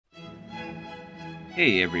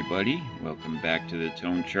Hey everybody, welcome back to the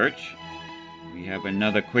Tone Church. We have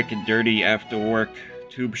another quick and dirty after work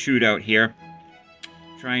tube shootout here.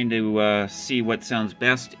 Trying to see what sounds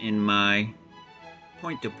best in my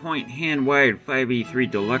point-to-point hand-wired 5E3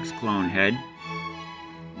 Deluxe clone head.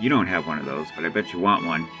 You don't have one of those, but I bet you want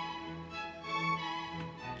one.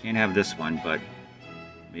 Can't have this one, but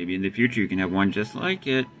maybe in the future you can have one just like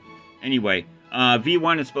it. Anyway,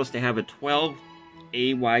 V1 is supposed to have a 12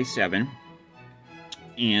 AY7.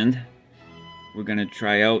 And we're going to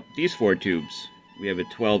try out these four tubes. We have a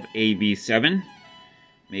 12 AV7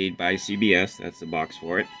 made by CBS, that's the box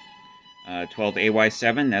for it. 12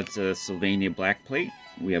 AY7, that's a Sylvania black plate.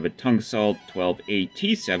 We have a Tung-Sol 12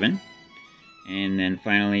 AT7. And then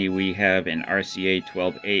finally we have an RCA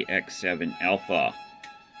 12 AX7 Alpha.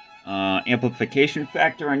 Amplification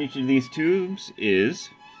factor on each of these tubes is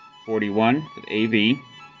 41 for the AV,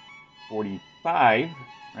 45,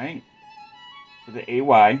 right? For the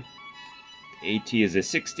AY, AT is a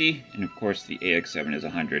 60, and of course the AX7 is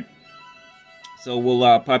 100. So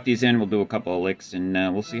we'll pop these in, we'll do a couple of licks, and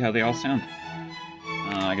we'll see how they all sound.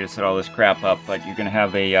 I gotta set all this crap up, but you're gonna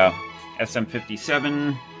have a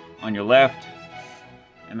SM57 on your left,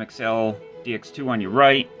 MXL DX2 on your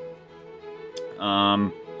right.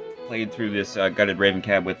 Played through this gutted Raven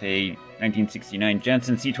cab with a 1969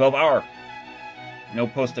 Jensen C12R. No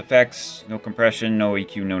post effects, no compression, no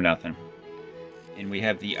EQ, no nothing. And we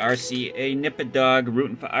have the RCA Nippadog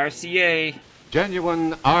rooting for RCA.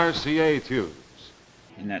 Genuine RCA tubes.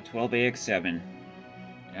 And that 12AX7.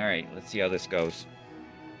 Alright, let's see how this goes.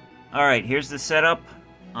 Alright, here's the setup.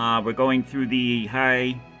 We're going through the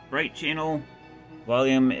high bright channel.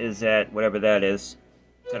 Volume is at whatever that is.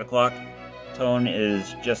 10 o'clock. Tone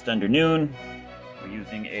is just under noon. We're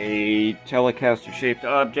using a Telecaster shaped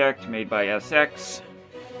object made by SX.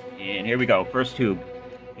 And here we go, first tube.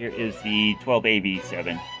 Here is the 12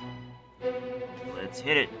 AV7. Let's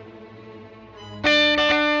hit it.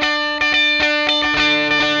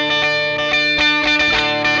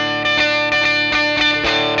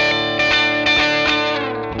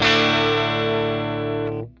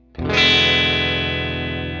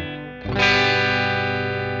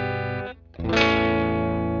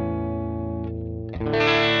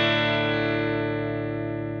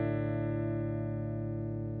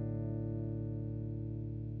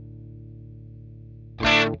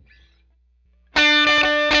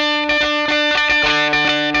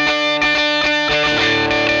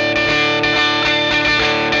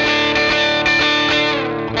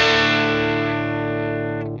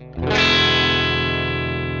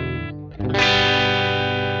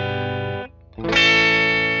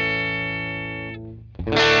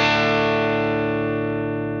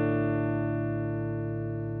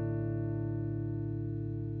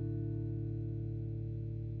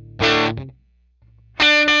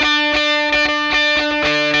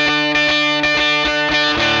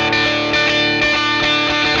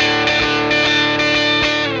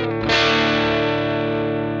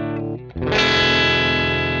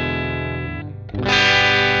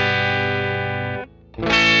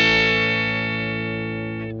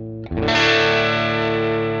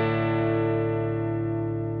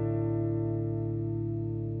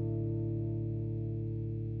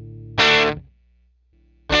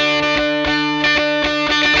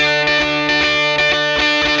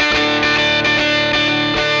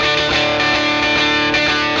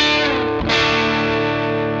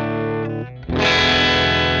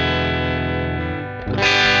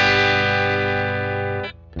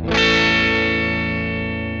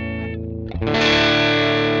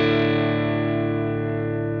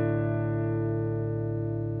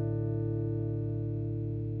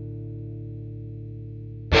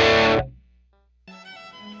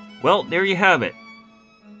 Well, there you have it.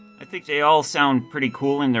 I think they all sound pretty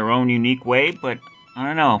cool in their own unique way, but I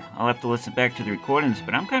don't know. I'll have to listen back to the recordings,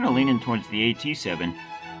 but I'm kind of leaning towards the AT7.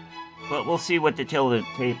 But we'll see what the tail of the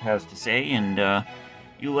tape has to say, and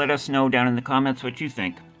you let us know down in the comments what you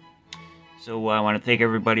think. So I want to thank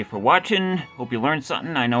everybody for watching. Hope you learned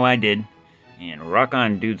something. I know I did. And rock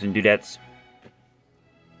on, dudes and dudettes.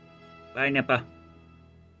 Bye, Nippa.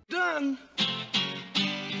 Done.